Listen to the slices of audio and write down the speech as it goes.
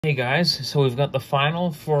Hey guys, so we've got the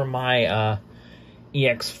final for my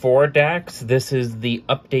EX4 decks. This is the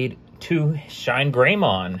update to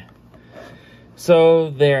ShineGreymon. So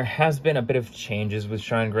there has been a bit of changes with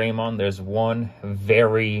ShineGreymon. There's one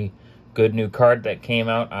very good new card that came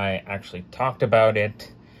out. I actually talked about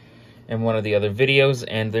it in one of the other videos,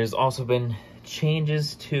 and there's also been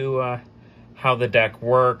changes to how the deck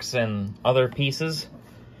works and other pieces.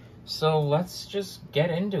 So let's just get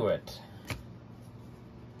into it.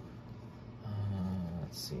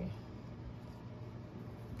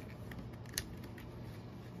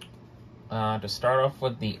 To start off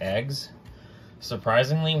with the eggs,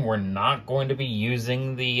 surprisingly, we're not going to be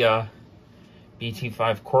using the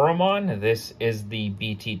BT5 Koromon. This is the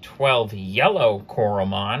BT12 Yellow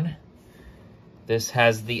Koromon. This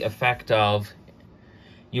has the effect of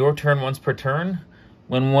your turn once per turn.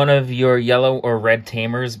 When one of your yellow or red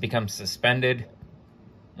tamers becomes suspended,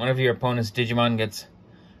 one of your opponent's Digimon gets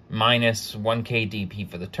minus 1k DP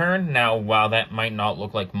for the turn. Now, while that might not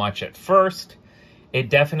look like much at first, it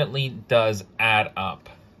definitely does add up,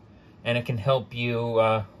 and it can help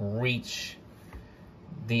you reach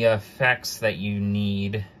the effects that you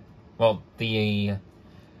need, well, the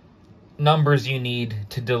numbers you need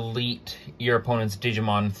to delete your opponent's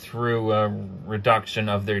Digimon through a reduction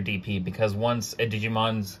of their DP, because once a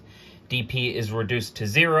Digimon's DP is reduced to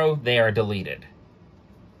 0, they are deleted.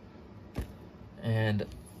 And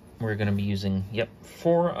we're going to be using,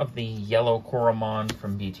 4 of the yellow Koromon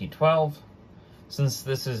from BT12. Since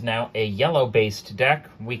this is now a yellow-based deck,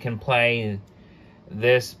 we can play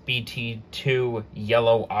this BT2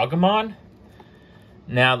 Yellow Agumon.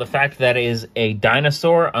 Now, the fact that it is a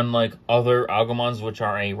dinosaur, unlike other Agumons, which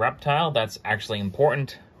are a reptile, that's actually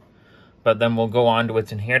important. But then we'll go on to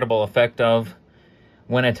its inheritable effect of,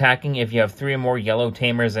 when attacking, if you have 3 or more yellow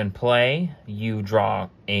tamers in play, you draw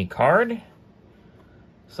a card.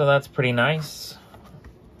 So that's pretty nice.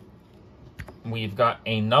 We've got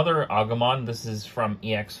another Agumon. This is from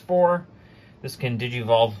EX4. This can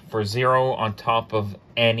Digivolve for 0 on top of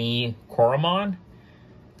any Koromon.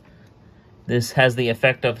 This has the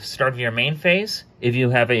effect of start of your main phase. If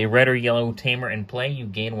you have a red or yellow tamer in play, you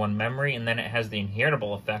gain 1 memory, and then it has the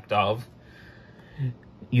inheritable effect of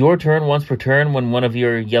your turn once per turn. When one of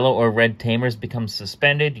your yellow or red tamers becomes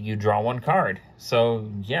suspended, you draw 1 card. So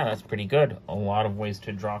yeah, that's pretty good. A lot of ways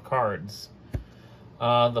to draw cards.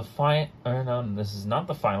 This is not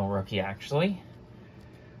the final rookie, actually.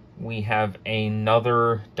 We have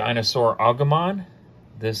another dinosaur Agumon.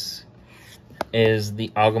 This is the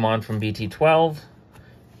Agumon from BT12.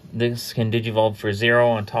 This can Digivolve for 0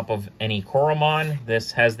 on top of any Koromon.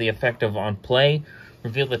 This has the effect of, on play,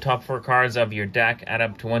 reveal the top 4 cards of your deck, add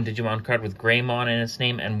up to 1 Digimon card with Greymon in its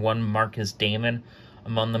name and 1 Marcus Daemon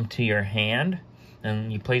among them to your hand.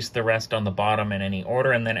 And you place the rest on the bottom in any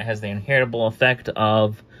order, and then it has the inheritable effect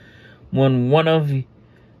of, when one of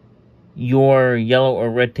your yellow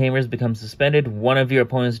or red tamers becomes suspended, one of your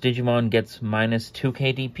opponent's Digimon gets minus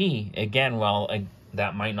 2k DP. Again, well,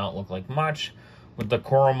 that might not look like much. With the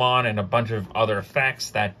Koromon and a bunch of other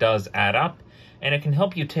effects, that does add up, and it can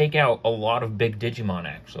help you take out a lot of big Digimon,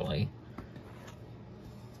 actually.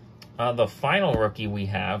 The final rookie we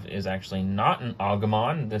have is actually not an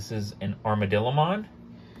Agumon. This is an Armadillomon.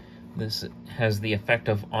 This has the effect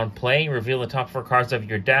of, on play, reveal the top 4 cards of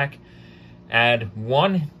your deck, add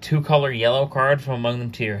 1 2-color yellow card from among them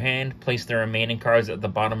to your hand, place the remaining cards at the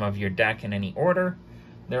bottom of your deck in any order.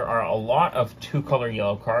 There are a lot of 2-color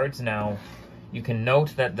yellow cards. Now, you can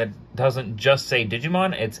note that that doesn't just say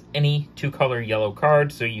Digimon, it's any 2-color yellow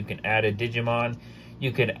card, so you can add a Digimon.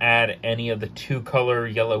 You could add any of the 2-color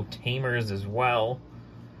yellow tamers as well,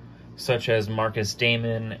 such as Marcus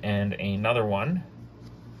Daemon and another one.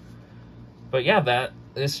 But yeah,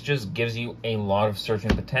 this just gives you a lot of searching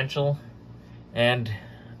potential. And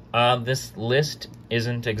this list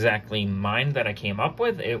isn't exactly mine that I came up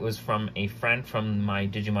with. It was from a friend from my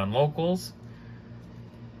Digimon Locals.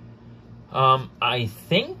 I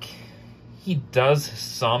think he does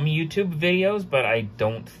some YouTube videos, but I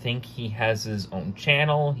don't think he has his own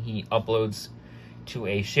channel. He uploads to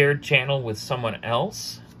a shared channel with someone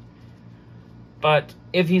else. But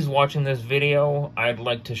if he's watching this video, I'd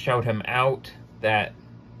like to shout him out that,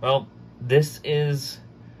 well, this is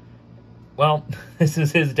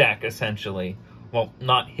his deck, essentially. Well,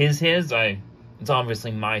 not his, it's obviously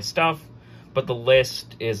my stuff, but the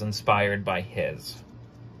list is inspired by his.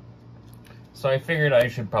 So I figured I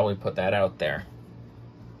should probably put that out there.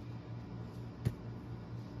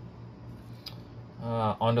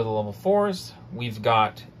 Onto the level 4s, we've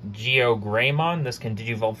got ShineGreymon. This can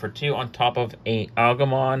Digivolve for 2 on top of a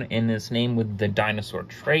Agumon in its name with the dinosaur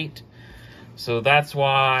trait. So that's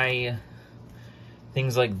why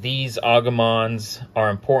things like these Agumons are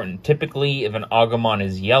important. Typically, if an Agumon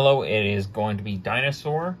is yellow, it is going to be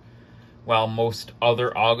dinosaur, while most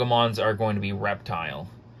other Agumons are going to be reptile.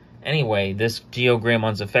 Anyway, this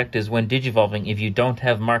GeoGreymon's effect is when digivolving. If you don't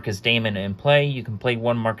have Marcus Damon in play, you can play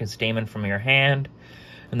one Marcus Damon from your hand.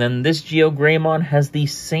 And then this GeoGreymon has the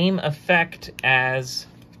same effect as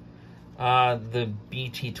the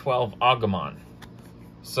BT12 Agumon.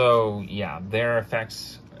 So, yeah, their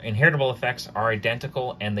effects, inheritable effects, are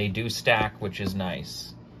identical, and they do stack, which is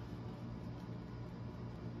nice.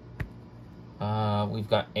 We've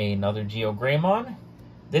got another GeoGreymon.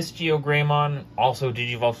 This GeoGreymon also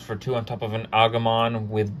digivolves for 2 on top of an Agumon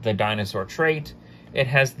with the dinosaur trait. It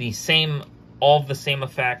has the same, all of the same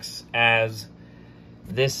effects as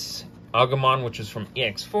this Agumon, which is from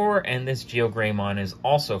EX4, and this GeoGreymon is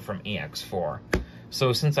also from EX4.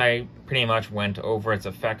 So since I pretty much went over its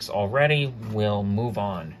effects already, we'll move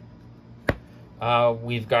on.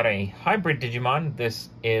 We've got a hybrid Digimon. This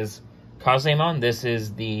is Kazemon. This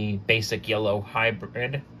is the basic yellow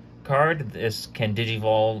hybrid card. This can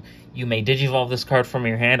digivolve. You may digivolve this card from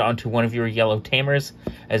your hand onto one of your yellow tamers,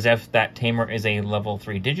 as if that tamer is a level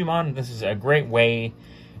 3 Digimon. This is a great way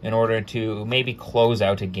in order to maybe close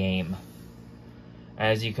out a game,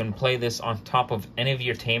 as you can play this on top of any of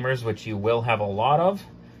your tamers, which you will have a lot of,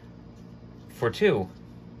 for 2.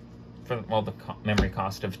 For, well, the memory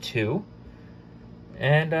cost of 2.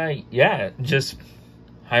 And, yeah, just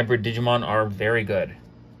hybrid Digimon are very good.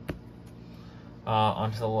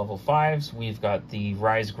 Onto the level 5s, we've got the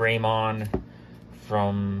ShineGreymon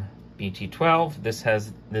from BT12.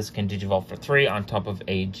 This can digivolve for 3 on top of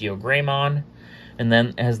a GeoGreymon. And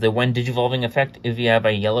then has the when digivolving effect. If you have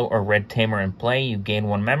a yellow or red tamer in play, you gain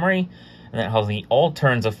 1 memory. And that has the all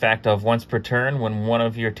turns effect of once per turn, when one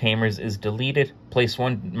of your tamers is deleted, place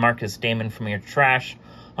 1 Marcus Damon from your trash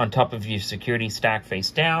on top of your security stack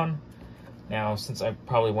face down. Now, since I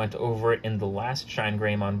probably went over it in the last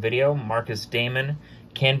ShineGreymon video, Marcus Damon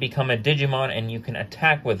can become a Digimon and you can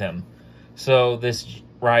attack with him. So this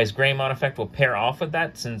ShineGreymon effect will pair off with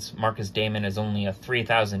that. Since Marcus Damon is only a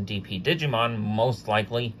 3000 DP Digimon, most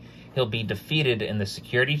likely he'll be defeated in the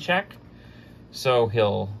security check. So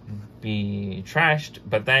he'll be trashed,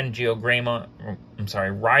 but then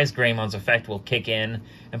ShineGreymon's effect will kick in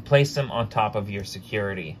and place him on top of your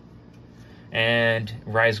security. And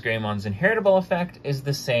ShineGreymon's inheritable effect is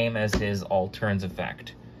the same as his all turns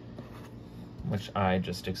effect, which I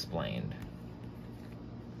just explained.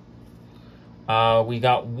 We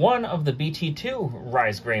got one of the BT2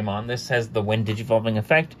 ShineGreymon. This has the when digivolving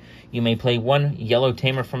effect. You may play 1 yellow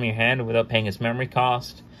tamer from your hand without paying its memory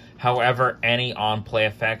cost. However, any on-play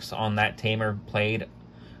effects on that tamer played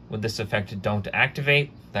with this effect don't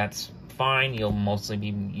activate. That's fine. You'll mostly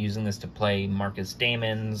be using this to play Marcus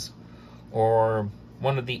Damons or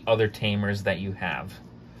one of the other tamers that you have.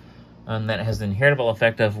 And that has the inheritable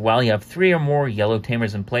effect of, while you have 3 or more yellow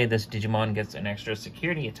tamers in play, this Digimon gets an extra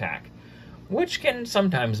security attack, which can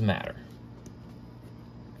sometimes matter.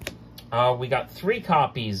 We got 3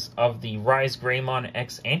 copies of the ShineGreymon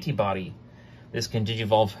X Antibody. This can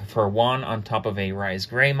digivolve for 1 on top of a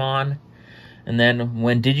ShineGreymon. And then,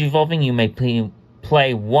 when digivolving, you may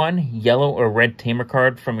play 1 yellow or red tamer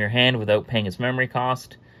card from your hand without paying its memory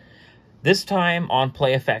cost. This time,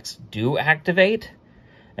 on-play effects do activate.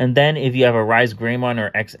 And then, if you have a ShineGreymon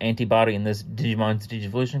or X Antibody in this Digimon's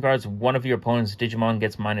Digivolution cards, one of your opponent's Digimon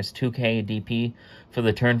gets minus 2k DP for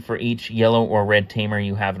the turn for each yellow or red tamer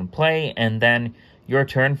you have in play. And then, your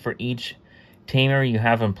turn for each tamer you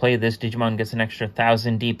have in play, this Digimon gets an extra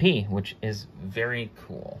 1000 DP, which is very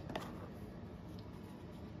cool.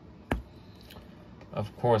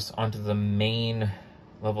 Of course, onto the main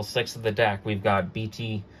level 6 of the deck, we've got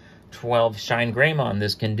BT12 ShineGreymon.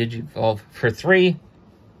 This can digivolve for 3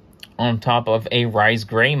 on top of a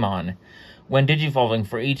ShineGreymon. When digivolving,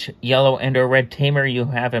 for each yellow and or red tamer you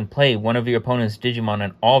have in play, one of your opponent's Digimon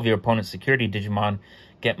and all of your opponent's security Digimon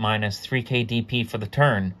get minus 3k DP for the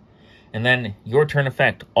turn. And then, your turn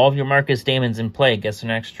effect, all of your Marcus Damons in play gets an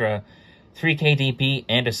extra 3k DP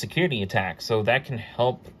and a security attack. So that can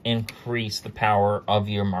help increase the power of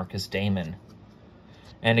your Marcus Damon.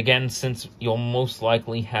 And again, since you'll most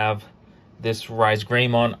likely have this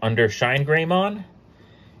ShineGreymon under ShineGreymon,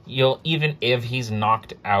 even if he's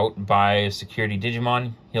knocked out by a security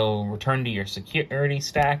Digimon, he'll return to your security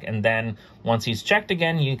stack, and then once he's checked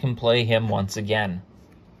again, you can play him once again.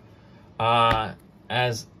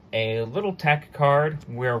 As a little tech card,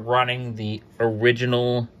 we're running the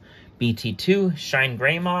original BT2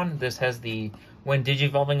 ShineGreymon. This has the When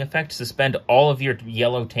Digivolving effect, suspend all of your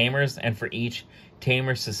yellow tamers, and for each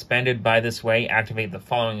tamer suspended by this way, activate the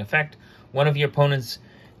following effect. One of your opponent's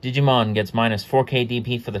Digimon gets minus 4k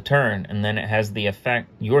DP for the turn, and then it has the effect,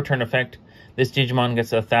 your turn effect. This Digimon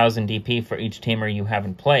gets 1000 DP for each tamer you have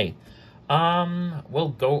in play.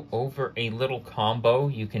 We'll go over a little combo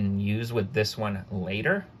you can use with this one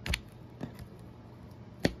later.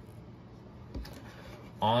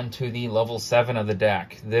 On to the level 7 of the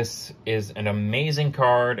deck. This is an amazing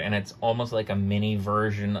card, and it's almost like a mini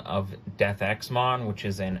version of Death Exmon, which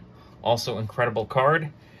is an also incredible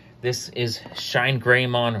card. This is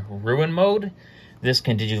ShineGreymon Ruin Mode. This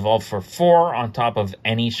can Digivolve for 4 on top of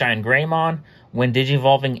any ShineGreymon. When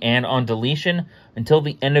Digivolving and on deletion, until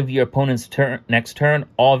the end of your opponent's next turn,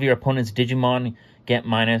 all of your opponent's Digimon get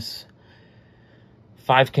minus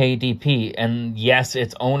 5k DP. And yes,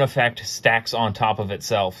 its own effect stacks on top of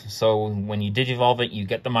itself. So when you Digivolve it, you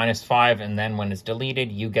get the minus 5, and then when it's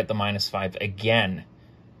deleted, you get the minus 5 again.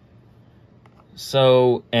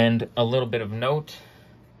 So, and a little bit of note,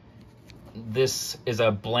 this is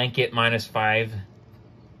a blanket minus 5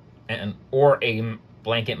 or a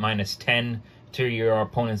blanket minus 10 to your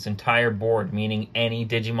opponent's entire board, meaning any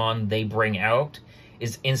Digimon they bring out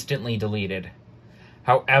is instantly deleted.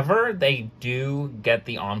 However, they do get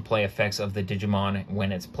the on-play effects of the Digimon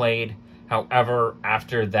when it's played. However,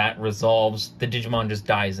 after that resolves, the Digimon just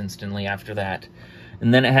dies instantly after that.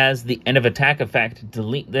 And then it has the end of attack effect,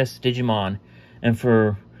 delete this Digimon,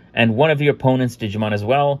 and one of your opponent's Digimon as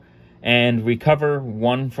well, and recover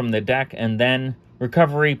 1 from the deck, and then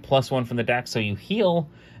recovery plus 1 from the deck, so you heal.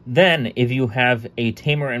 Then, if you have a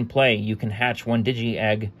tamer in play, you can hatch 1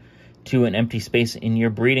 Digi-Egg to an empty space in your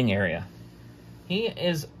breeding area. He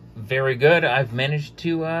is very good. I've managed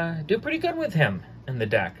to do pretty good with him in the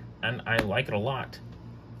deck, and I like it a lot.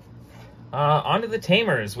 On to the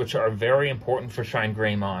tamers, which are very important for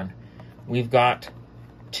ShineGreymon. We've got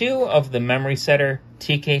 2 of the Memory Setter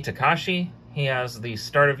TK Takashi. He has the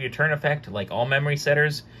start of your turn effect, like all memory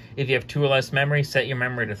setters. If you have 2 or less memory, set your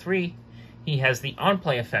memory to 3. He has the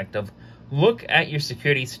on-play effect of look at your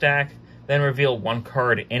security stack, then reveal 1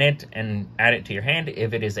 card in it and add it to your hand.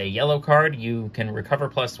 If it is a yellow card, you can recover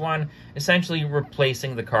plus 1, essentially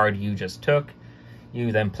replacing the card you just took.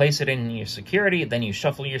 You then place it in your security, then you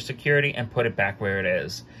shuffle your security and put it back where it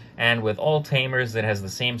is. And with all tamers, that has the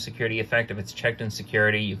same security effect. If it's checked in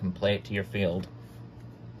security, you can play it to your field.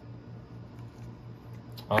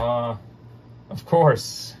 Of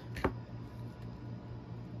course,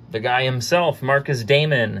 the guy himself, Marcus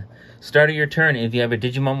Damon. Start of your turn, if you have a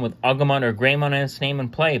Digimon with Agumon or Greymon in its name in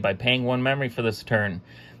play, by paying 1 memory for this turn.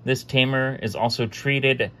 This tamer is also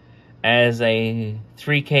treated as a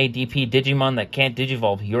 3k DP Digimon that can't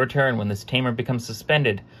Digivolve. Your turn, when this tamer becomes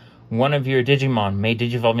suspended, one of your Digimon may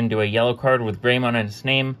Digivolve into a yellow card with Greymon in its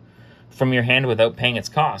name from your hand without paying its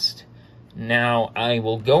cost. Now, I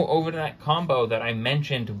will go over that combo that I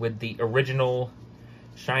mentioned with the original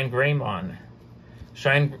ShineGreymon.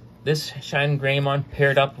 This ShineGreymon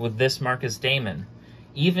paired up with this Marcus Damon.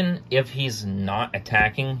 Even if he's not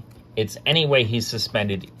attacking, it's anyway he's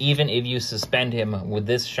suspended. Even if you suspend him with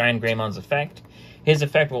this ShineGreymon's effect, his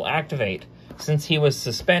effect will activate. Since he was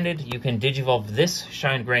suspended, you can Digivolve this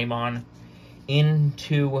ShineGreymon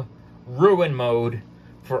into Ruin Mode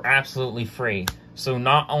for absolutely free. So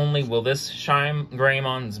not only will this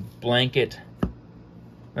ShineGreymon's blanket,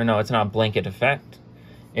 or no, it's not blanket effect,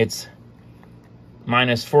 it's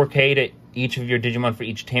minus 4k to each of your Digimon for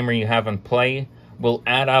each tamer you have in play, will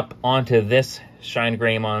add up onto this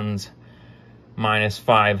ShineGreymon's minus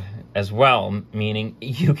 5 as well, meaning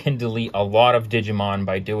you can delete a lot of Digimon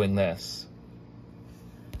by doing this.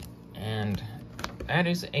 And that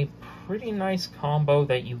is a pretty nice combo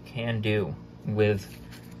that you can do with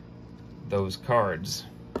those cards.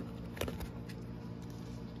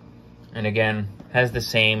 And again, has the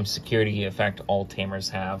same security effect all tamers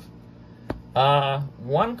have.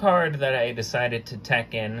 One card that I decided to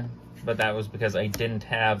tech in, but that was because I didn't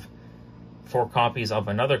have 4 copies of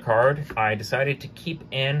another card, I decided to keep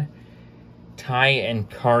in Tai and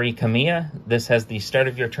Kari Kamiya. This has the start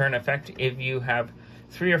of your turn effect. If you have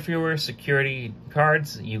 3 or fewer security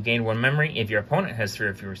cards, you gain 1 memory. If your opponent has 3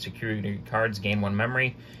 or fewer security cards, gain 1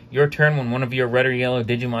 memory. Your turn, when one of your red or yellow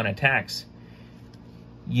Digimon attacks,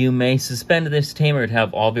 you may suspend this tamer to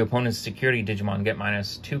have all of your opponent's security Digimon get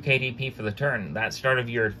minus 2 KDP for the turn. That start of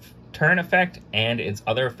your turn effect and its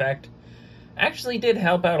other effect actually did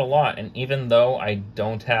help out a lot. And even though I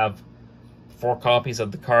don't have 4 copies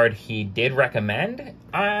of the card he did recommend,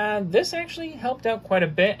 this actually helped out quite a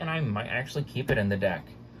bit, and I might actually keep it in the deck.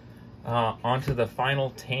 onto the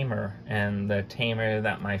final tamer, and the tamer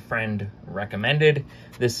that my friend recommended.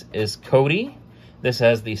 This is Cody. This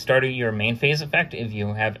has the start of your main phase effect. If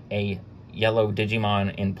you have a yellow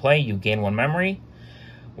Digimon in play, you gain 1 memory.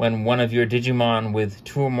 When one of your Digimon with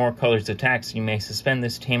 2 or more colors attacks, you may suspend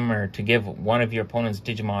this tamer to give one of your opponent's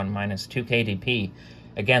Digimon minus 2 KDP.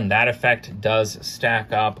 Again, that effect does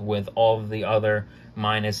stack up with all of the other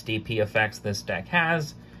minus DP effects this deck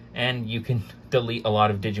has, and you can delete a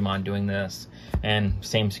lot of Digimon doing this. And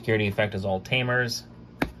same security effect as all tamers.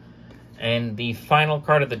 And the final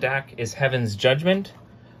card of the deck is Heaven's Judgment.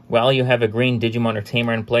 While you have a green Digimon or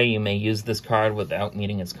tamer in play, you may use this card without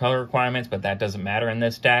meeting its color requirements, but that doesn't matter in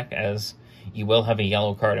this deck, as you will have a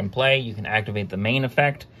yellow card in play. You can activate the main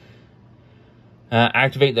effect.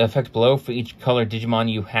 Activate the effect below for each color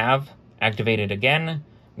Digimon you have. Activate it again.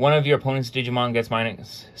 One of your opponent's Digimon gets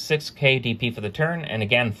minus 6k DP for the turn, and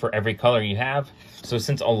again, for every color you have. So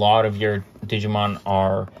since a lot of your Digimon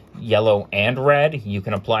are yellow and red, you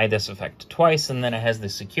can apply this effect twice, and then it has the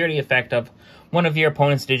security effect of one of your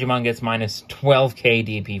opponent's Digimon gets minus 12k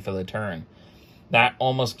DP for the turn. That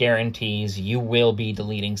almost guarantees you will be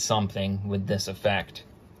deleting something with this effect.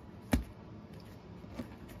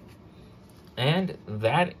 And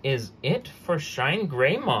that is it for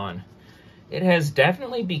ShineGreymon. It has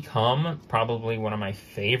definitely become probably one of my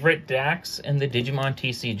favorite decks in the Digimon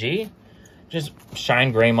TCG. Just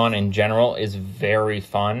ShineGreymon in general is very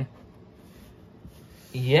fun.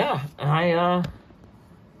 Yeah, I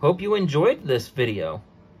hope you enjoyed this video.